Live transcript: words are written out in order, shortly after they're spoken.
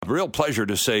real pleasure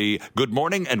to say good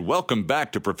morning and welcome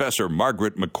back to Professor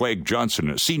Margaret McCuaig-Johnson,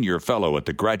 a senior fellow at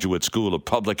the Graduate School of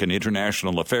Public and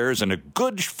International Affairs and a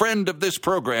good friend of this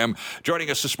program, joining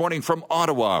us this morning from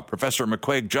Ottawa. Professor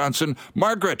McCuaig-Johnson.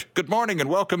 Margaret, good morning and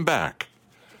welcome back.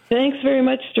 Thanks very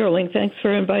much, Sterling. Thanks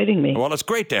for inviting me. Well, it's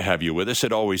great to have you with us.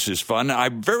 It always is fun.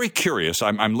 I'm very curious.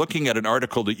 I'm looking at an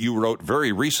article that you wrote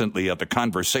very recently at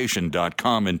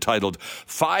theconversation.com entitled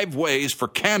 5 Ways for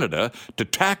Canada to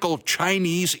Tackle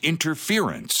Chinese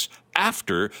Interference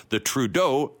After the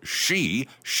Trudeau-Xi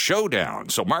Showdown.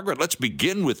 So, Margaret, let's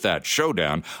begin with that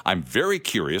showdown. I'm very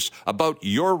curious about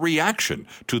your reaction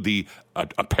to the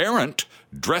apparent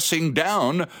dressing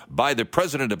down by the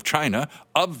President of China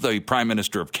of the Prime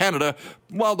Minister of Canada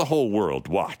while the whole world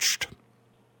watched.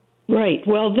 Right.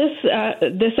 Well, this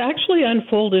actually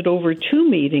unfolded over 2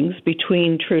 meetings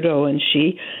between Trudeau and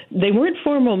Xi. They weren't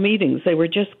formal meetings. They were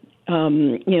just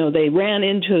they ran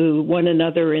into one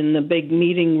another in the big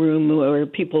meeting room where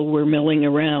people were milling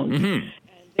around. Mm-hmm.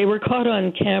 They were caught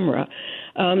on camera.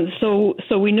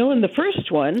 So we know in the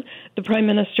first one, the Prime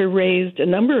Minister raised a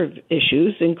number of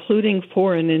issues, including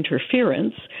foreign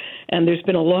interference. And there's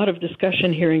been a lot of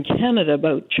discussion here in Canada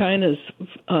about China's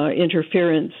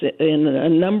interference in a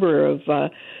number of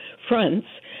fronts.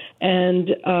 And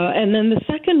then the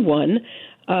second one,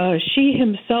 Xi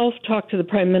himself talked to the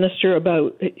Prime Minister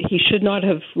about he should not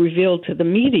have revealed to the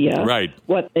media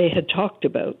what they had talked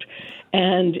about.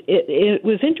 And it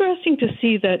was interesting to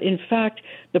see that, in fact,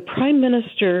 the Prime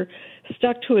Minister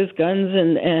stuck to his guns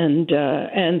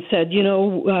and said,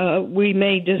 we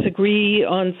may disagree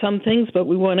on some things, but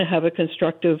we want to have a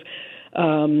constructive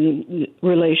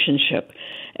relationship.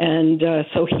 And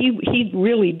so he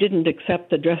really didn't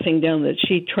accept the dressing down that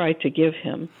Xi tried to give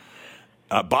him.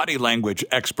 Body language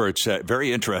experts,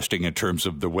 very interesting in terms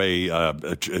of the way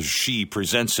Xi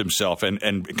presents himself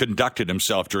and conducted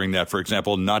himself during that. For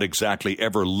example, not exactly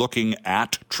ever looking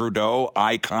at Trudeau,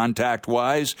 eye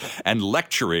contact-wise, and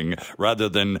lecturing rather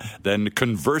than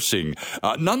conversing.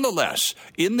 Nonetheless,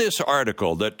 in this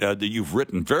article that you've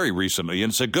written very recently,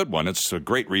 and it's a good one, it's a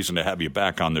great reason to have you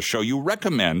back on the show, you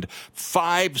recommend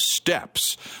 5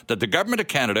 steps that the Government of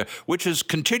Canada, which is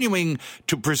continuing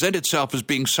to present itself as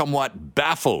being somewhat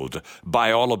baffled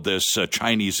by all of this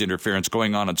Chinese interference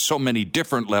going on so many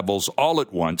different levels all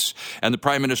at once, and the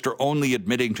Prime Minister only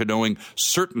admitting to knowing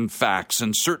certain facts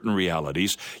and certain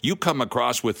realities. You come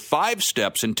across with 5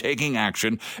 steps in taking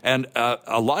action, and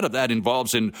a lot of that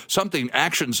involves in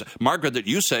actions, Margaret, that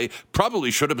you say probably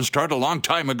should have been started a long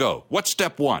time ago. What's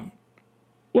step 1?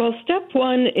 Well, step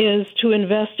 1 is to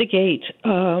investigate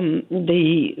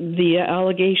the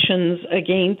allegations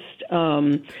against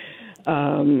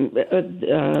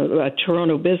a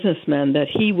Toronto businessman that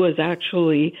he was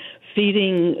actually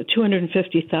feeding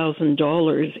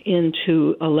 $250,000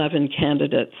 into 11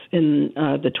 candidates in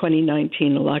the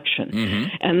 2019 election. Mm-hmm.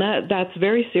 And that's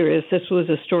very serious. This was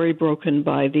a story broken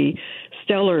by the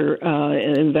stellar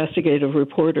investigative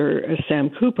reporter Sam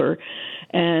Cooper.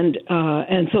 And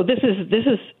so this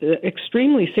is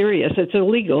extremely serious. It's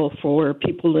illegal for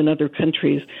people in other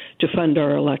countries to fund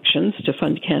our elections, to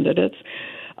fund candidates.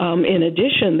 In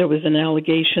addition, there was an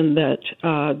allegation that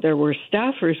there were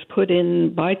staffers put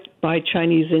in by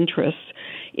Chinese interests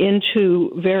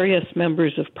into various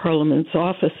members of Parliament's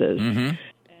offices, mm-hmm.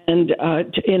 and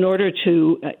in order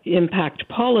to impact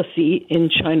policy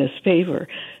in China's favor.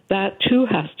 That, too,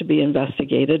 has to be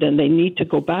investigated, and they need to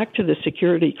go back to the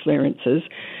security clearances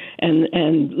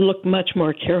and look much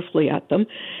more carefully at them.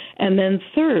 And then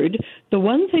third, the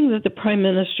one thing that the Prime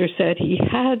Minister said he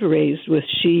had raised with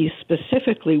Xi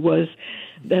specifically was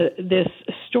this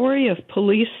story of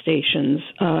police stations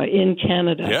in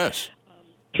Canada. Yes.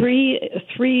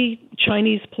 Three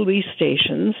Chinese police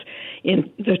stations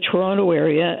in the Toronto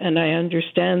area, and I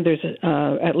understand there's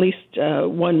at least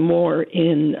one more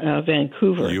in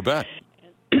Vancouver. You bet.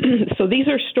 So these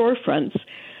are storefronts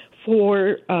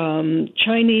for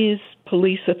Chinese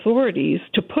police authorities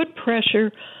to put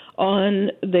pressure on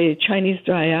the Chinese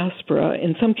diaspora,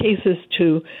 in some cases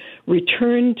to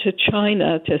return to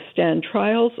China to stand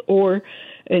trials, or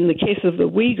in the case of the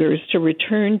Uyghurs, to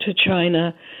return to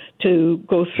China to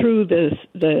go through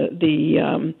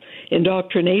the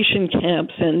indoctrination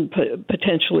camps and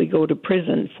potentially go to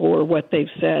prison for what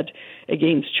they've said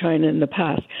against China in the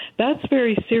past. That's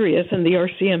very serious, and the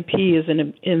RCMP is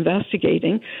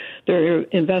investigating. There are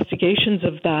investigations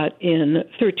of that in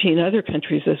 13 other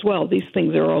countries as well. These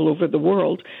things are all over the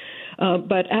world.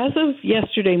 But as of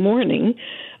yesterday morning,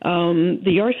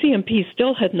 the RCMP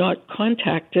still had not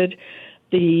contacted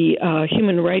the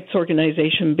human rights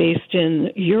organization based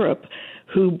in Europe,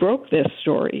 who broke this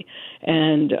story.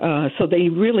 And so they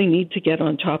really need to get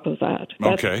on top of that.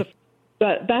 That's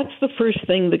the first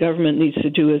thing the government needs to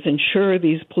do, is ensure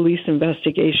these police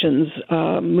investigations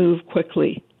move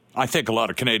quickly. I think a lot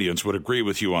of Canadians would agree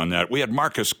with you on that. We had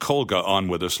Marcus Kolga on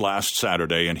with us last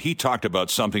Saturday, and he talked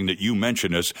about something that you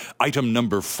mentioned as item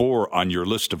number 4 on your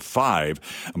list of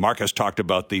 5. Marcus talked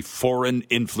about the Foreign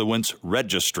Influence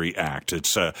Registry Act.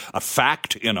 It's a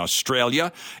fact in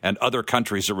Australia and other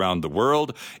countries around the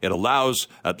world. It allows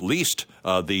at least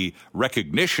the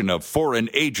recognition of foreign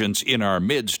agents in our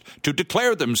midst to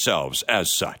declare themselves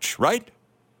as such, right?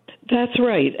 That's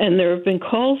right, and there have been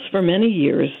calls for many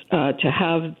years to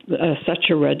have such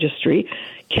a registry.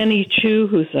 Kenny Chiu,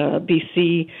 who's a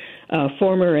BC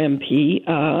former MP,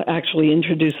 actually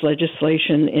introduced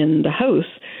legislation in the House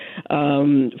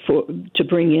to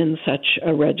bring in such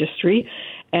a registry.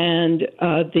 And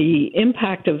the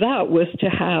impact of that was to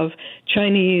have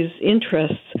Chinese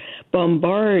interests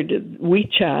bombard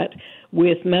WeChat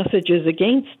with messages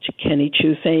against Kenny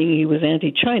Chiu, saying he was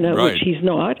anti-China, right, which he's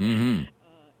not. Mm-hmm.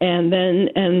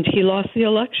 And he lost the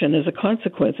election as a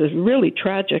consequence. It's really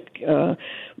tragic.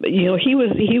 He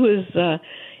was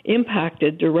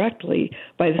impacted directly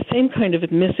by the same kind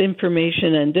of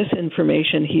misinformation and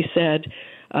disinformation he said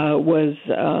was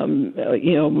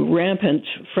rampant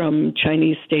from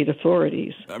Chinese state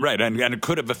authorities. Right, and it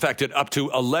could have affected up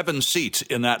to 11 seats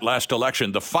in that last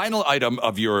election. The final item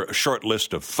of your short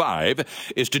list of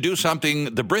 5 is to do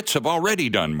something the Brits have already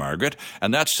done, Margaret,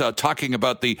 and that's talking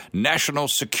about the National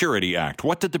Security Act.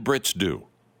 What did the Brits do?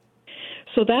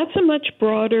 So that's a much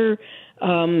broader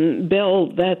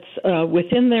bill that's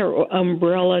within their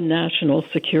umbrella National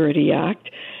Security Act,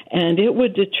 and it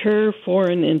would deter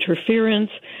foreign interference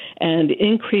and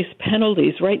increase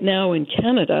penalties. Right now in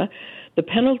Canada, the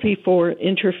penalty for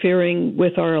interfering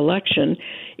with our election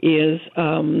is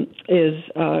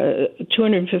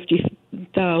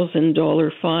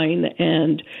 $250,000 fine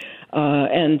and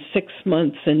 6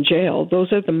 months in jail.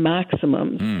 Those are the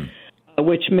maximums,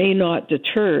 which may not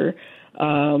deter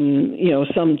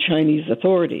some Chinese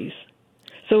authorities.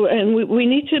 So, and we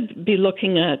need to be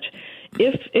looking at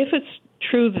if it's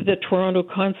true that the Toronto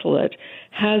consulate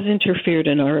has interfered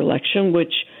in our election,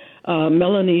 which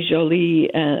Melanie Joly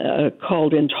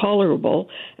called intolerable,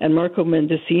 and Marco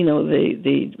Mendicino,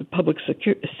 the public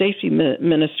safety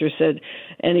minister, said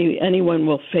anyone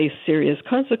will face serious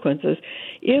consequences.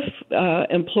 If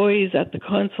employees at the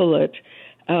consulate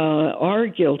are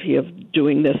guilty of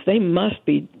doing this, they must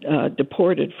be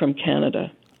deported from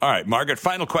Canada. All right, Margaret,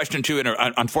 final question to you.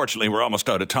 And unfortunately, we're almost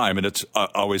out of time, and it's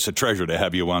always a treasure to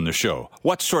have you on the show.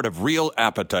 What sort of real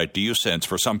appetite do you sense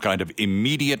for some kind of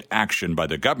immediate action by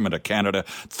the government of Canada?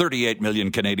 38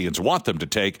 million Canadians want them to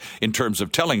take in terms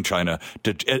of telling China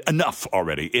to enough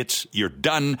already. You're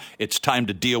done. It's time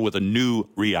to deal with a new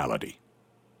reality.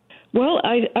 Well,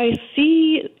 I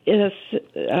see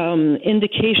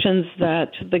indications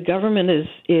that the government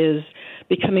is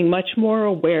becoming much more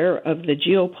aware of the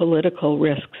geopolitical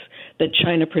risks that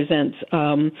China presents.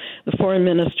 The foreign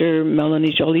minister,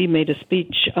 Melanie Joly, made a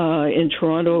speech in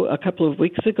Toronto a couple of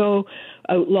weeks ago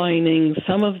outlining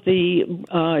some of the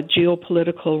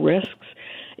geopolitical risks.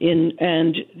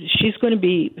 And she's going to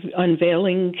be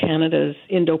unveiling Canada's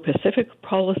Indo-Pacific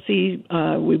policy,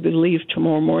 we believe,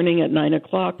 tomorrow morning at 9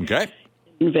 o'clock. Okay.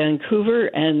 In Vancouver,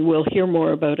 and we'll hear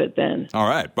more about it then. All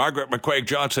right. Margaret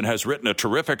McQuaig-Johnson has written a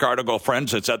terrific article,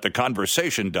 friends. It's at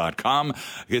theconversation.com.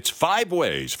 It's 5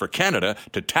 ways for Canada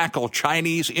to tackle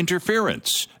Chinese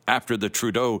interference after the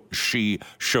Trudeau-Xi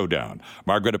showdown.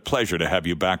 Margaret, a pleasure to have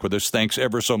you back with us. Thanks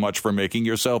ever so much for making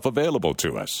yourself available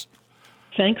to us.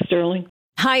 Thanks, Sterling.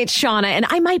 Hi, it's Shauna, and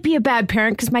I might be a bad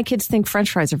parent because my kids think French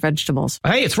fries are vegetables.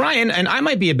 Hey, it's Ryan, and I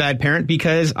might be a bad parent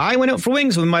because I went out for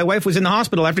wings when my wife was in the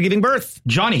hospital after giving birth.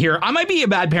 Johnny here. I might be a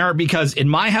bad parent because in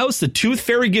my house, the tooth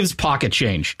fairy gives pocket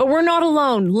change. But we're not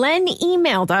alone. Len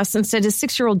emailed us and said his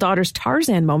 6-year-old daughter's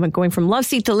Tarzan moment going from love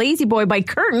seat to lazy boy by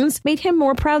curtains made him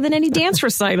more proud than any dance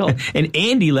recital. And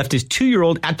Andy left his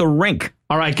 2-year-old at the rink.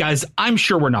 All right, guys, I'm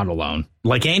sure we're not alone.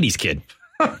 Like Andy's kid.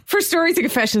 For stories and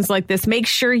confessions like this, make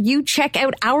sure you check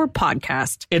out our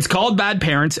podcast. It's called Bad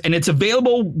Parents, and it's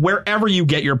available wherever you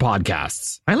get your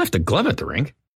podcasts. I left a glove at the rink.